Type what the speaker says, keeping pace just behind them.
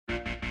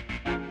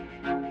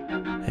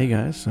Hey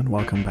guys, and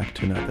welcome back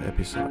to another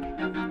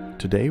episode.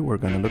 Today we're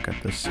going to look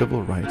at the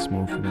civil rights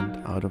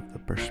movement out of the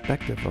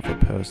perspective of a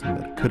person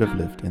that could have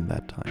lived in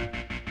that time.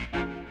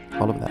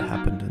 All of that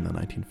happened in the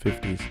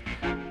 1950s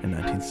and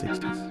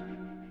 1960s.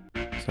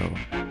 So,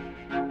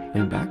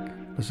 lean back,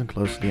 listen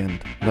closely,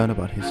 and learn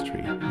about history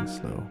in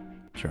slow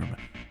German.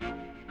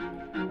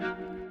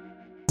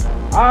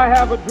 I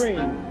have a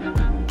dream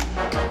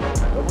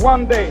that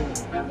one day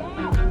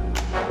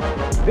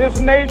this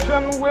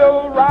nation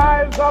will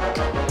rise up.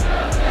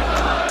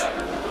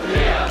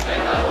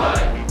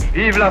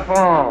 Vive la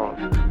France,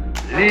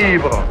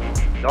 libre,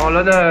 dans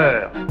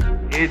l'honneur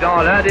et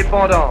dans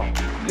l'indépendance.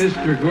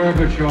 Mr.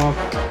 Gorbachev,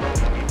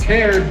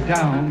 tear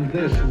down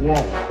this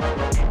wall.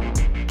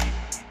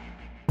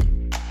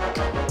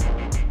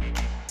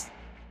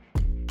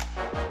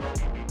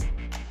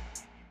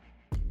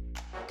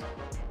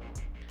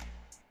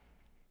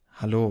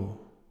 Hallo,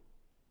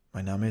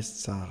 mein Name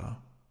ist Sarah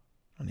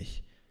und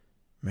ich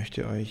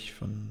möchte euch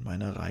von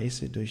meiner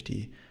Reise durch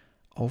die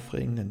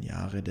aufregenden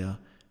Jahre der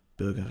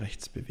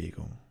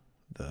Bürgerrechtsbewegung,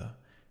 the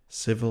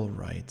Civil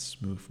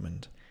Rights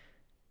Movement,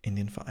 in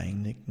den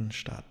Vereinigten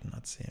Staaten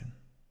erzählen.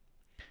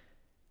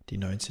 Die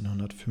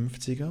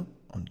 1950er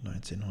und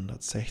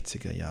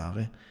 1960er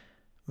Jahre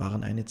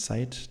waren eine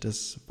Zeit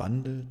des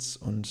Wandels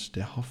und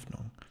der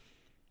Hoffnung,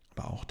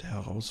 aber auch der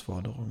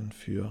Herausforderungen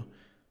für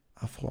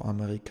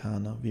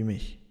Afroamerikaner wie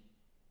mich.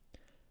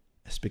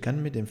 Es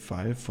begann mit dem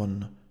Fall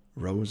von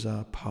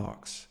Rosa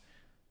Parks,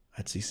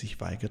 als sie sich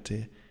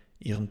weigerte,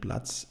 ihren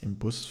Platz im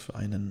Bus für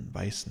einen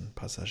weißen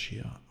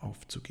Passagier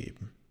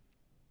aufzugeben.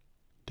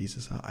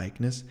 Dieses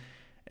Ereignis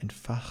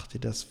entfachte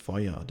das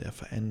Feuer der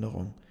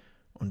Veränderung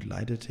und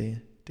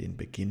leitete den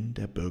Beginn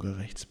der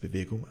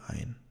Bürgerrechtsbewegung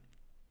ein.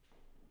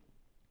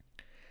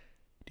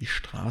 Die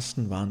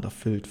Straßen waren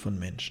erfüllt von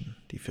Menschen,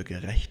 die für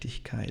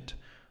Gerechtigkeit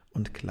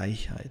und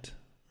Gleichheit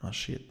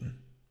marschierten.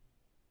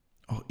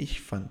 Auch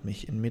ich fand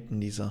mich inmitten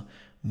dieser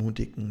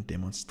mutigen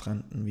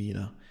Demonstranten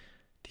wieder,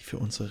 die für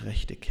unsere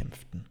Rechte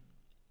kämpften.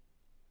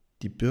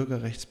 Die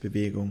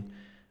Bürgerrechtsbewegung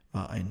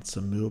war ein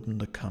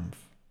zermürbender Kampf,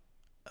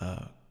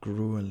 a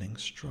grueling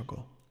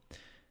struggle.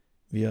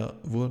 Wir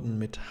wurden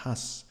mit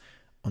Hass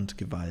und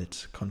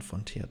Gewalt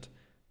konfrontiert,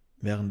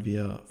 während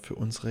wir für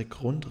unsere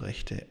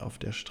Grundrechte auf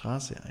der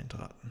Straße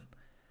eintraten.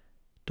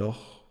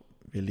 Doch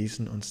wir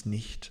ließen uns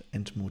nicht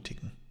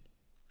entmutigen.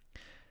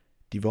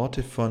 Die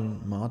Worte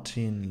von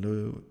Martin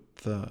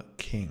Luther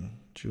King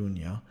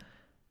Jr.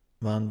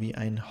 waren wie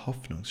ein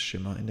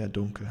Hoffnungsschimmer in der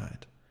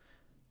Dunkelheit.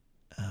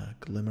 A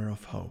glimmer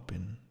of hope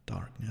in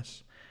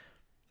darkness.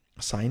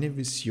 Seine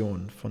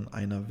Vision von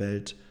einer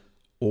Welt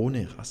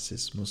ohne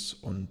Rassismus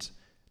und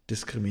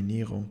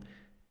Diskriminierung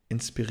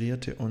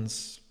inspirierte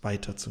uns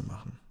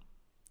weiterzumachen.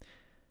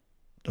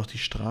 Doch die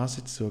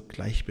Straße zur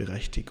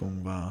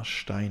Gleichberechtigung war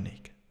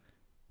steinig.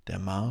 Der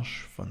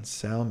Marsch von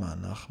Selma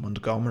nach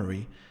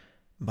Montgomery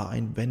war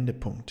ein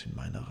Wendepunkt in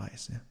meiner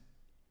Reise.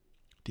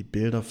 Die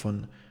Bilder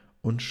von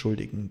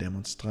unschuldigen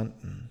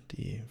Demonstranten,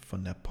 die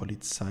von der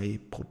Polizei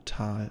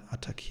brutal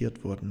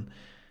attackiert wurden,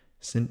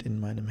 sind in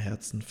meinem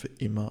Herzen für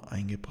immer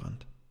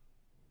eingebrannt.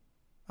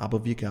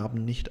 Aber wir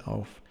gaben nicht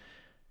auf.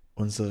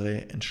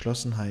 Unsere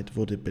Entschlossenheit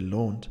wurde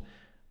belohnt,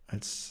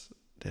 als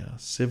der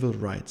Civil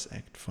Rights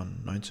Act von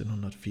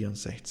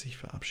 1964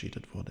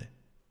 verabschiedet wurde.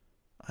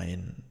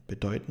 Ein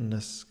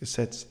bedeutendes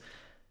Gesetz,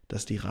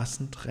 das die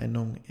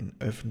Rassentrennung in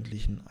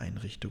öffentlichen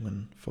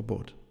Einrichtungen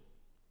verbot.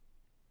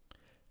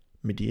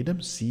 Mit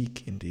jedem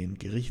Sieg in den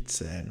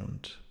Gerichtssälen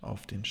und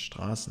auf den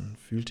Straßen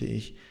fühlte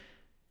ich,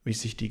 wie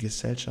sich die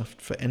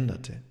Gesellschaft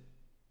veränderte.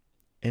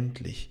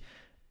 Endlich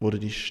wurde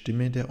die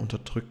Stimme der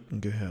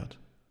Unterdrückten gehört.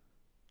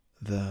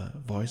 The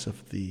voice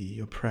of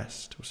the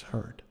oppressed was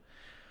heard.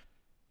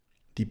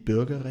 Die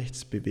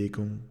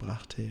Bürgerrechtsbewegung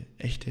brachte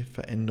echte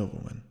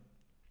Veränderungen.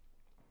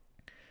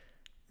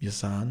 Wir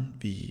sahen,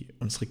 wie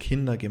unsere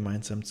Kinder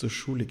gemeinsam zur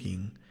Schule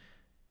gingen,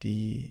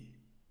 die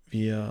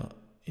wir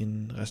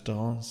in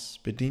Restaurants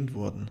bedient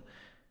wurden,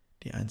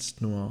 die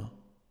einst nur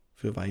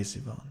für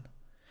Weiße waren.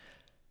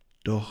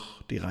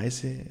 Doch die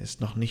Reise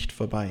ist noch nicht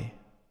vorbei.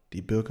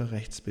 Die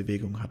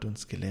Bürgerrechtsbewegung hat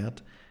uns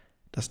gelehrt,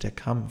 dass der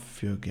Kampf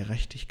für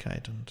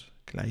Gerechtigkeit und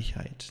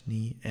Gleichheit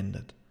nie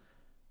endet.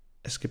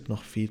 Es gibt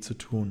noch viel zu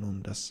tun,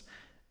 um das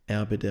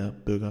Erbe der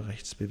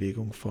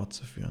Bürgerrechtsbewegung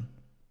fortzuführen.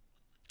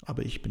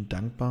 Aber ich bin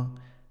dankbar,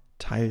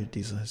 Teil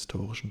dieser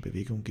historischen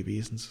Bewegung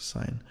gewesen zu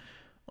sein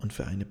und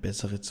für eine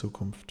bessere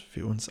Zukunft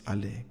für uns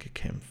alle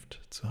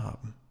gekämpft zu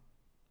haben.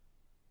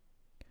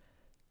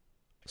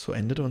 So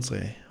endet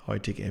unsere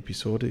heutige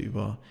Episode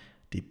über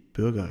die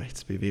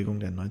Bürgerrechtsbewegung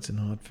der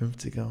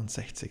 1950er und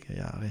 60er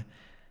Jahre.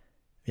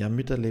 Wir haben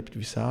miterlebt,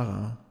 wie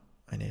Sarah,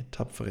 eine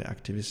tapfere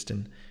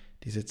Aktivistin,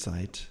 diese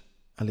Zeit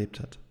erlebt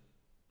hat.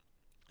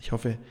 Ich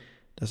hoffe,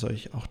 dass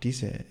euch auch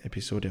diese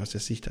Episode aus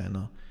der Sicht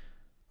einer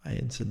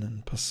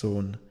einzelnen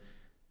Person,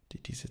 die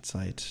diese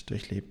Zeit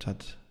durchlebt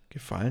hat,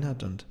 gefallen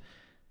hat, und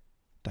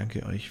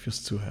danke euch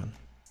fürs Zuhören.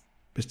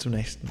 Bis zum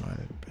nächsten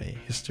Mal bei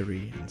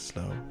History in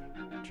Slow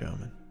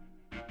German.